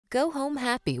Go home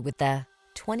happy with the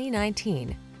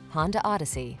 2019 Honda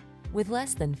Odyssey. With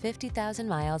less than 50,000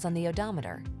 miles on the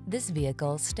odometer, this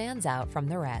vehicle stands out from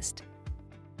the rest.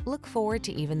 Look forward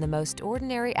to even the most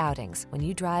ordinary outings when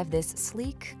you drive this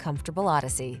sleek, comfortable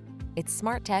Odyssey. Its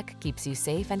smart tech keeps you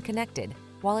safe and connected,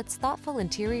 while its thoughtful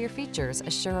interior features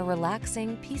assure a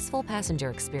relaxing, peaceful passenger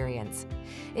experience.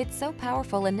 It's so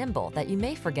powerful and nimble that you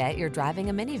may forget you're driving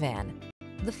a minivan.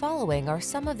 The following are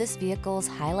some of this vehicle's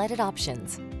highlighted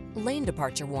options: lane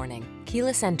departure warning,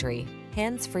 keyless entry,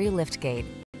 hands-free liftgate,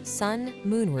 sun,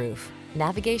 moonroof,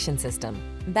 navigation system,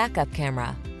 backup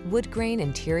camera, wood grain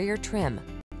interior trim,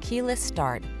 keyless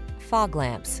start, fog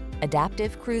lamps,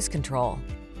 adaptive cruise control.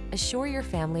 Assure your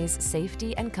family's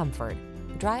safety and comfort.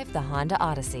 Drive the Honda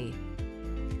Odyssey.